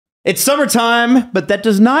It's summertime, but that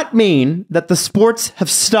does not mean that the sports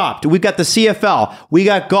have stopped. We've got the CFL, we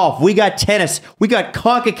got golf, we got tennis, we got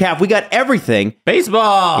CONCACAF, we got everything.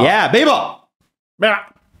 Baseball. Yeah, baseball.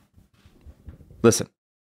 Listen,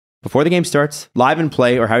 before the game starts, live and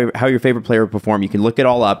play, or how your favorite player will perform, you can look it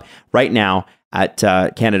all up right now at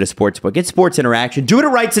Canada Sportsbook. Get Sports Interaction. Doing it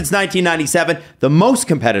right since 1997. The most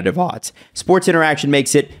competitive odds. Sports Interaction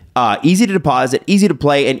makes it easy to deposit, easy to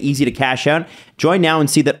play, and easy to cash out. Join now and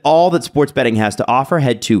see that all that sports betting has to offer.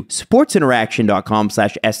 Head to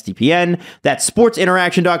sportsinteraction.com/STPN. That's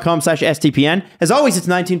sportsinteraction.com/STPN. As always, it's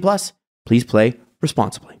 19 plus. Please play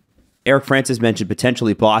responsibly. Eric Francis mentioned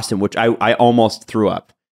potentially Boston, which I almost threw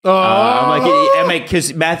up. I'm like,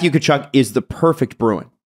 because Matthew Tkachuk is the perfect Bruin.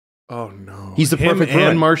 Oh no, he's the perfect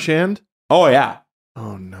Bruin. And Marchand. Oh yeah.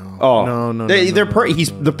 Oh no. Oh no. He's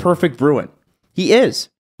the perfect Bruin. He is.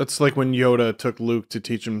 That's like when Yoda took Luke to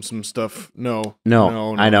teach him some stuff. No,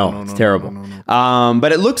 I know it's terrible.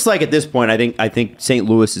 But it looks like at this point, I think St.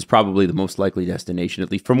 Louis is probably the most likely destination, at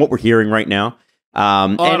least from what we're hearing right now.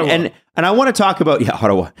 And I want to talk about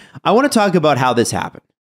Ottawa. I want to talk about how this happened,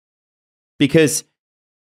 because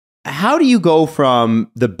how do you go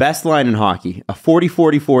from the best line in hockey, a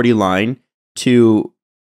 40-40-40 line, to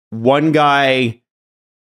one guy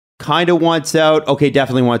kind of wants out, okay,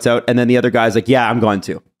 definitely wants out, and then the other guy's like, yeah, I'm going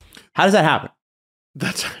to. How does that happen?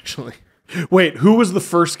 That's actually... Wait, who was the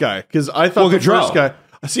first guy? Because I thought the first guy...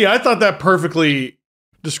 See, I thought that perfectly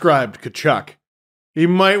described Tkachuk. He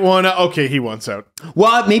might want to... Okay, he wants out.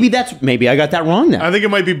 Well, maybe I got that wrong then. I think it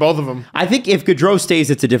might be both of them. I think if Gaudreau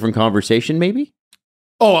stays, it's a different conversation, maybe?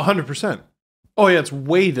 Oh, 100%. Oh, yeah, it's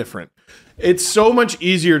way different. It's so much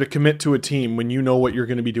easier to commit to a team when you know what you're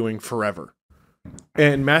going to be doing forever.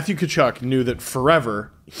 And Matthew Tkachuk knew that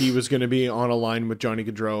forever he was going to be on a line with Johnny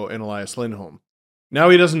Gaudreau and Elias Lindholm. Now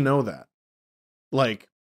he doesn't know that. Like,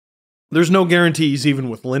 there's no guarantees even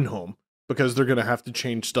with Lindholm, because they're going to have to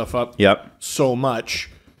change stuff up so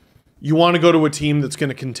much. You want to go to a team that's going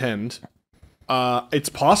to contend. It's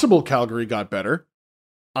possible Calgary got better.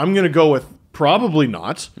 I'm going to go with probably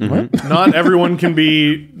not. Mm-hmm. Not everyone can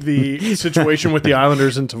be the situation with the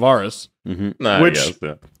Islanders and Tavares,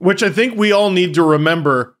 which I think we all need to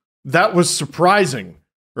remember. That was surprising.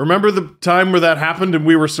 Remember the time where that happened and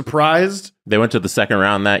we were surprised? They went to the second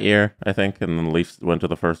round that year, I think, and then the Leafs went to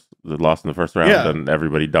the lost in the first round, and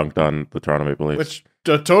everybody dunked on the Toronto Maple Leafs. Which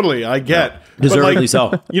totally, I get. Yeah. Deservedly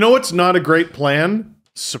so. You know what's not a great plan?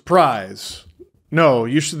 Surprise. No,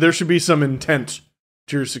 there should be some intent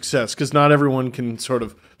to your success, because not everyone can sort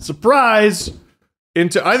of surprise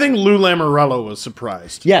into... I think Lou Lamoriello was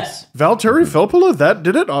surprised. Yes. Valtteri Filppula, that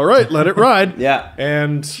did it. All right, let it ride. Yeah.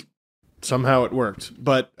 And somehow it worked.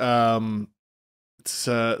 But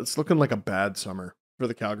it's looking like a bad summer for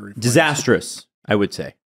the Calgary Flames. Disastrous, I would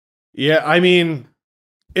say. Yeah, I mean,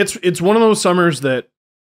 it's one of those summers that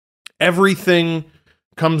everything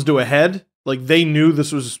comes to a head. Like, they knew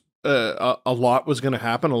this was... a lot was going to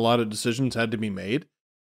happen. A lot of decisions had to be made,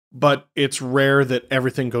 but it's rare that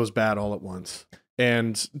everything goes bad all at once.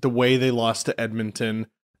 And the way they lost to Edmonton,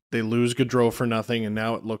 they lose Gaudreau for nothing, and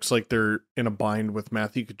now it looks like they're in a bind with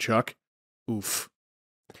Matthew Tkachuk. Oof.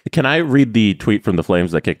 Can I read the tweet from the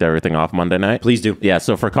Flames that kicked everything off Monday night? Please do. Yeah,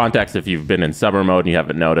 so for context, if you've been in summer mode and you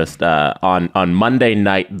haven't noticed, on Monday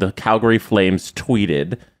night, the Calgary Flames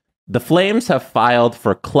tweeted, "The Flames have filed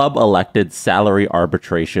for club-elected salary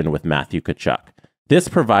arbitration with Matthew Tkachuk. This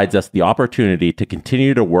provides us the opportunity to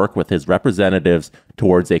continue to work with his representatives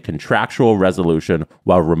towards a contractual resolution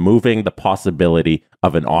while removing the possibility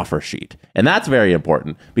of an offer sheet." And that's very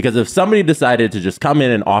important, because if somebody decided to just come in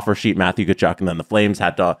and offer sheet Matthew Tkachuk, and then the Flames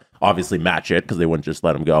had to obviously match it because they wouldn't just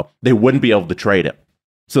let him go, they wouldn't be able to trade him.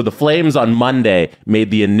 So the Flames on Monday made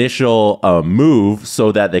the initial move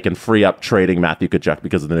so that they can free up trading Matthew Tkachuk,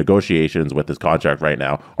 because the negotiations with his contract right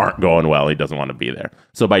now aren't going well. He doesn't want to be there.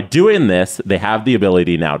 So by doing this, they have the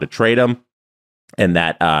ability now to trade him. And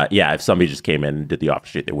that, if somebody just came in and did the offer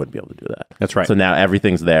sheet, they wouldn't be able to do that. That's right. So now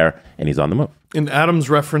everything's there and he's on the move. And Adam's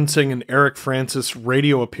referencing an Eric Francis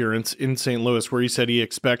radio appearance in St. Louis where he said he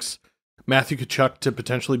expects Matthew Tkachuk to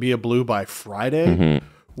potentially be a Blue by Friday. Mm-hmm.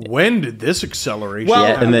 When did this acceleration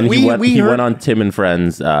happen? And then he went on Tim and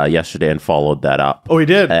Friends yesterday and followed that up. Oh, he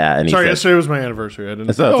did? And Sorry, yesterday was my anniversary. I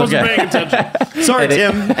wasn't paying attention. Sorry,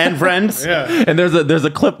 Tim and Friends. Yeah. And there's a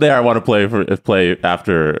clip there I want to play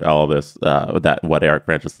after all this, what Eric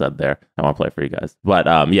Francis said there. I want to play it for you guys.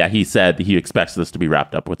 But he said he expects this to be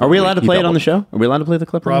wrapped up with... Are we allowed to play it on the show? Are we allowed to play the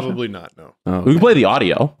clip? Probably not, no. Oh, okay. We can play the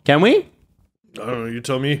audio. Can we? I don't know. You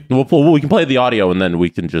tell me. We can play the audio and then we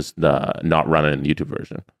can just not run it in the YouTube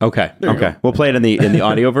version. Okay. Okay. We'll play it in the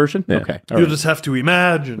audio version. Yeah. Okay. You'll just have to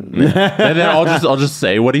imagine. And then I'll just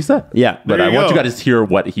say what he said. Yeah. But I want you guys to hear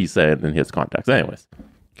what he said in his context. Anyways.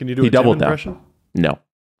 Can you do a Tim impression? No.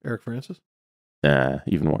 Eric Francis?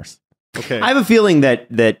 Even worse. Okay. I have a feeling that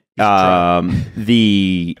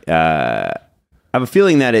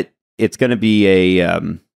it's going to be a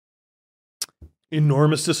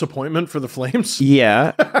enormous disappointment for the Flames.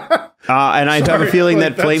 Yeah. And I have a feeling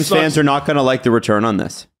that Flames fans are not going to like the return on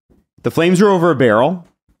this. The Flames are over a barrel,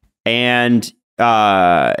 and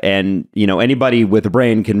anybody with a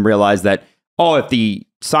brain can realize that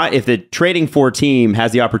if the trading for team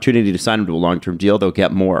has the opportunity to sign him to a long-term deal, they'll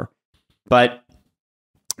get more. But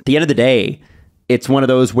at the end of the day, it's one of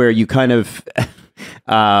those where you kind of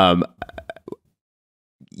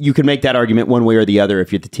you can make that argument one way or the other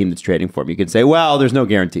if you're the team that's trading for him. You can say, well, there's no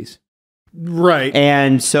guarantees. Right.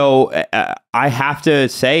 And so I have to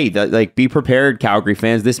say that, like, be prepared, Calgary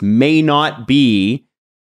fans. This may not be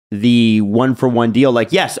the one-for-one deal.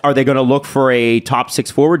 Like, yes, are they going to look for a top six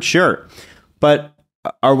forward? Sure. But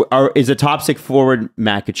is a top six forward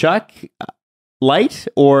Matt Tkachuk light,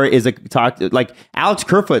 or is like Alex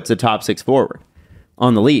Kerfoot's a top six forward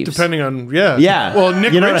on the Leafs? Depending on, yeah. Well,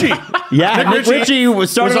 Nick Ritchie. Nick Ritchie was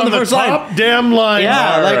starting on the first top line. Damn line.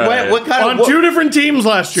 Yeah, like what kind of two different teams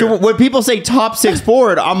last year. So when people say top six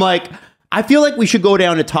forward, I'm like, I feel like we should go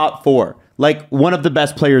down to top four. Like one of the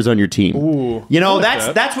best players on your team. Ooh,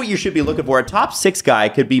 that's what you should be looking for. A top six guy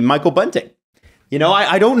could be Michael Bunting.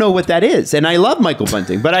 I don't know what that is, and I love Michael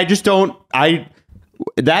Bunting, but I just don't.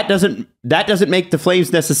 That doesn't make the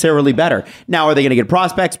Flames necessarily better. Now, are they going to get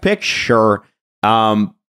prospects picked? Sure.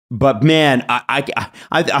 But man,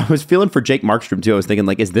 I was feeling for Jake Markstrom too. I was thinking,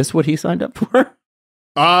 like, is this what he signed up for?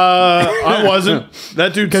 I wasn't.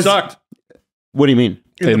 That dude sucked. What do you mean?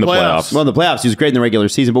 In the playoffs. Well, in the playoffs, he was great in the regular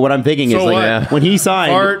season. But what I'm thinking is, like, when he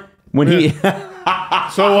signed,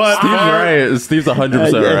 so what? Steve's right. Steve's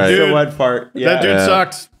 100% right. Dude, so what? Fart. Yeah. That dude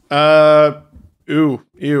sucked.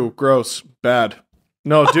 Ew, gross, bad.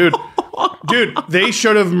 No, dude. Dude, they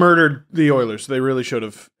should have murdered the Oilers. They really should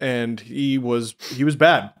have. And he was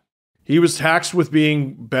bad. He was taxed with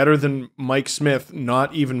being better than Mike Smith,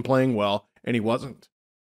 not even playing well, and he wasn't.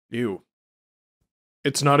 Ew.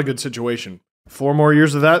 It's not a good situation. 4 more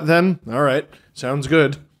years of that then? All right. Sounds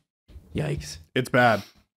good. Yikes. It's bad.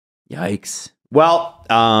 Yikes. Well,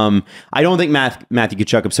 I don't think Matthew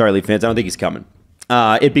Tkachuk, I'm sorry, Leaf fans, I don't think he's coming.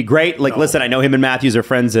 It'd be great. Like, listen, I know him and Matthews are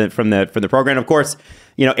friends from the program. Of course,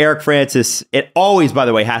 Eric Francis, it always, by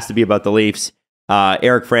the way, has to be about the Leafs.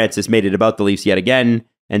 Eric Francis made it about the Leafs yet again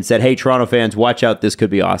and said, hey, Toronto fans, watch out. This could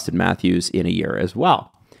be Austin Matthews in a year as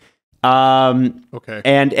well. Okay.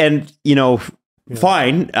 And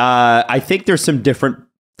fine. I think there's some different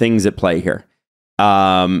things at play here.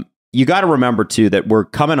 You got to remember, too, that we're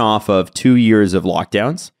coming off of 2 years of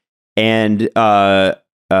lockdowns. And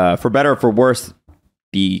for better or for worse,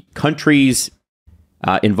 the countries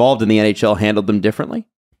involved in the NHL handled them differently,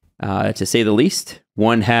 to say the least.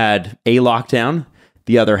 One had a lockdown.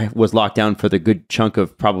 The other was locked down for the good chunk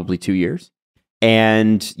of probably 2 years.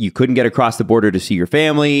 And you couldn't get across the border to see your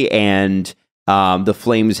family. And the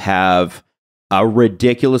Flames have a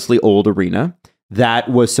ridiculously old arena that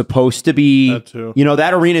was supposed to be,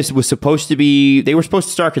 that arena was supposed to be, they were supposed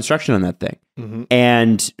to start construction on that thing. Mm-hmm.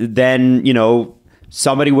 And then,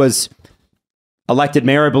 somebody was elected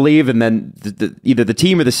mayor, I believe, and then either the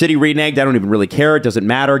team or the city reneged. I don't even really care. It doesn't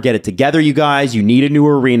matter. Get it together, you guys. You need a new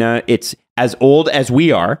arena. It's as old as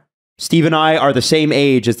we are. Steve and I are the same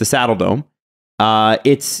age as the Saddle Dome. Are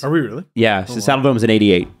we really? Yeah, the Saddle Dome is in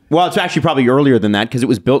 88. Well, it's actually probably earlier than that because it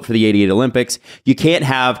was built for the 88 Olympics. You can't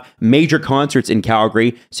have major concerts in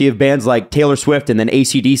Calgary. So you have bands like Taylor Swift and then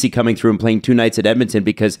AC/DC coming through and playing 2 nights at Edmonton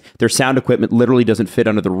because their sound equipment literally doesn't fit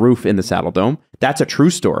under the roof in the Saddle Dome. That's a true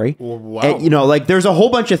story. Wow. And, there's a whole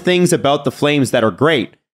bunch of things about the Flames that are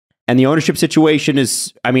great. And the ownership situation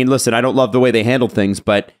is, listen, I don't love the way they handle things,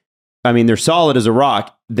 but they're solid as a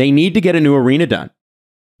rock. They need to get a new arena done.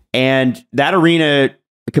 And that arena,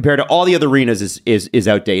 compared to all the other arenas, is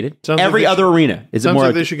outdated. Every other arena is more. Sounds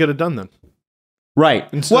like they should get it done then, right?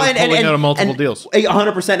 Instead of pulling out of multiple deals.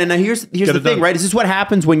 100%. And now here's the thing, right? This is what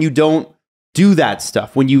happens when you don't do that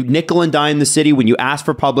stuff. When you nickel and dime the city, when you ask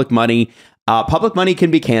for public money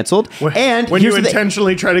can be canceled. When you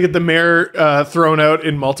intentionally try to get the mayor thrown out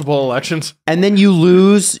in multiple elections, and then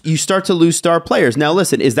you start to lose star players. Now,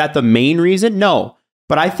 listen, is that the main reason? No,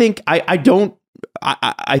 but I think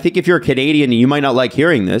I think if you're a Canadian, and you might not like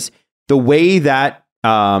hearing this, the way that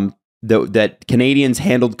that Canadians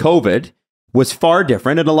handled COVID was far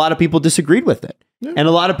different, and a lot of people disagreed with it. Yeah. And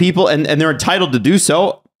a lot of people, and they're entitled to do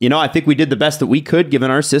so. You know, I think we did the best that we could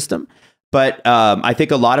given our system. But I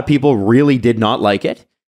think a lot of people really did not like it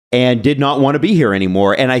and did not want to be here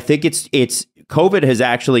anymore. And I think it's COVID has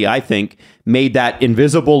actually, I think, made that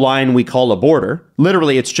invisible line we call a border.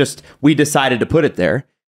 Literally, it's just we decided to put it there.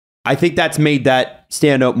 I think that's made that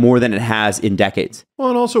stand out more than it has in decades. Well,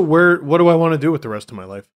 and also, what do I want to do with the rest of my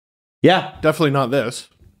life? Yeah. Definitely not this.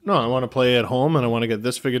 No, I want to play at home, and I want to get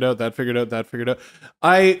this figured out, that figured out, that figured out.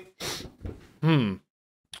 I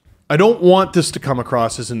don't want this to come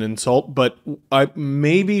across as an insult, but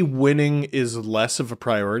maybe winning is less of a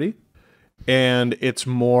priority, and it's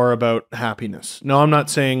more about happiness. No, I'm not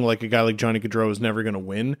saying like a guy like Johnny Gaudreau is never going to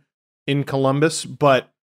win in Columbus, but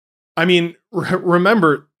I mean,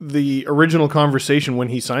 remember the original conversation when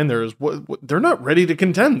he signed there is they're not ready to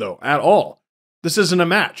contend though at all. This isn't a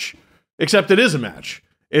match, except it is a match.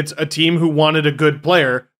 It's a team who wanted a good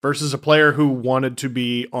player versus a player who wanted to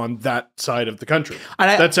be on that side of the country.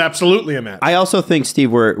 That's absolutely a match. I also think,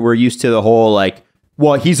 Steve, we're used to the whole like,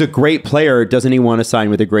 well, he's a great player. Doesn't he want to sign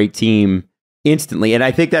with a great team instantly? And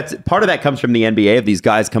I think that's part of that comes from the NBA of these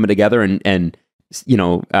guys coming together and you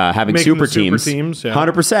know, having super teams.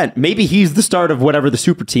 100%. Maybe he's the start of whatever the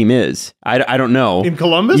super team is. I don't know. In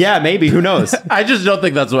Columbus? Yeah, maybe. Who knows? I just don't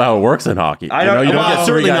think that's how it works in hockey. You don't get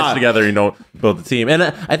three guys together, you don't build a team. And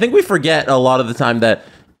I think we forget a lot of the time that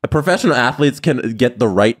professional athletes can get the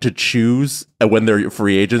right to choose when they're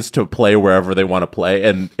free agents to play wherever they want to play.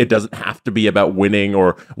 And it doesn't have to be about winning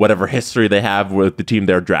or whatever history they have with the team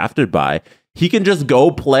they're drafted by. He can just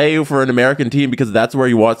go play for an American team because that's where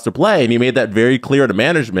he wants to play. And he made that very clear to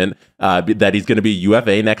management that he's going to be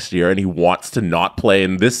UFA next year and he wants to not play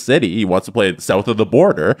in this city. He wants to play south of the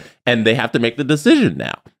border, and they have to make the decision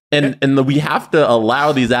now. And we have to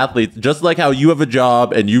allow these athletes, just like how you have a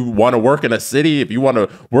job and you want to work in a city. If you want to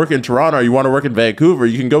work in Toronto or you want to work in Vancouver,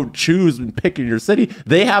 you can go choose and pick in your city.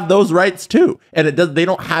 They have those rights too. And they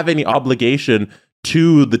don't have any obligation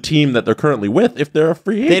to the team that they're currently with if they're a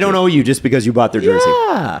free agent. They don't owe you just because you bought their jersey.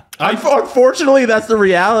 Yeah. Unfortunately, that's the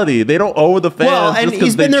reality. They don't owe the fans. Well, and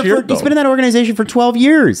he's been there. He's been in that organization for 12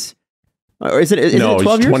 years. Or is it 12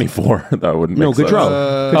 years? 24. That wouldn't make sense.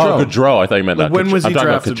 Gaudreau. Gaudreau. I thought you meant that. When was he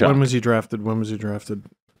drafted? When was he drafted?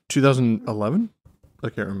 2011? I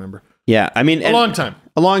can't remember. Yeah, I mean, a long time.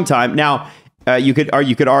 A long time. Now, you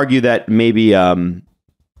could argue that maybe Matt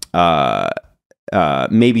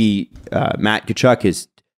Tkachuk is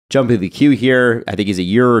jumping the queue here. I think he's a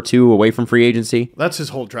year or two away from free agency. That's his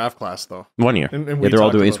whole draft class, though. 1 year. And they're all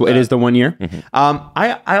doing it. It is the 1 year. Mm-hmm.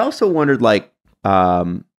 I also wondered, like,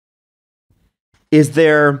 is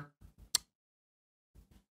there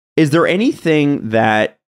anything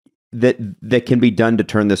that can be done to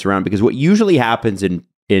turn this around? Because what usually happens in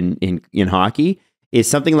hockey is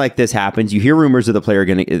something like this happens. You hear rumors of the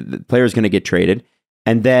player's going to get traded,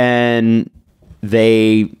 and then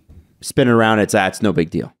they spin it around. It's no big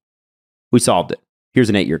deal. We solved it. Here's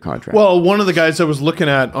an 8-year contract. Well, one of the guys I was looking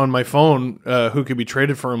at on my phone who could be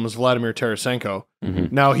traded for him was Vladimir Tarasenko.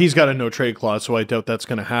 Mm-hmm. Now, he's got a no-trade clause, so I doubt that's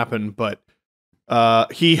going to happen. But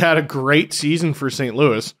he had a great season for St.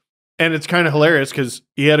 Louis. And it's kind of hilarious because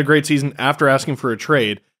he had a great season after asking for a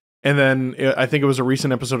trade. And then I think it was a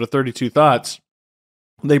recent episode of 32 Thoughts.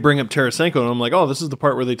 They bring up Tarasenko, and I'm like, oh, this is the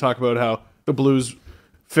part where they talk about how the Blues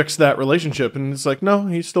fixed that relationship. And it's like, no,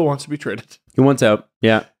 he still wants to be traded. He wants out.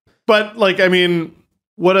 Yeah. But, like, I mean,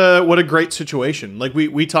 what a great situation. Like,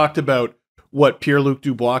 we talked about what Pierre-Luc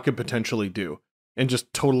Dubois could potentially do and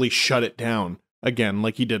just totally shut it down again,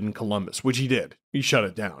 like he did in Columbus, which he did. He shut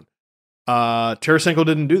it down. Tarasenko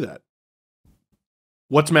didn't do that.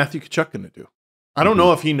 What's Matthew Tkachuk going to do? I don't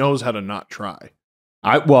know if he knows how to not try.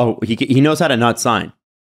 He knows how to not sign.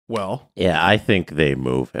 Well, yeah, I think they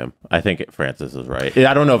move him. I think Francis is right.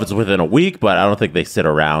 I don't know if it's within a week, but I don't think they sit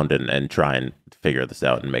around and try and figure this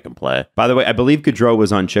out and make him play. By the way, I believe Gaudreau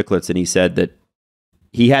was on Chicklets, and he said that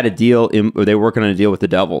he had a deal, or they were working on a deal with the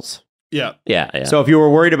Devils. Yeah. So if you were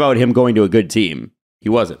worried about him going to a good team, he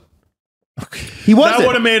wasn't. He wasn't. That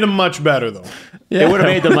would have made him much better, though. Yeah. It would have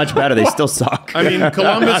made them much better. They still suck. I mean,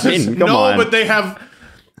 Columbus but they have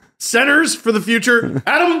centers for the future.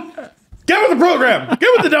 Adam, get with the program. Get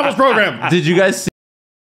with the Devils program. Did you guys see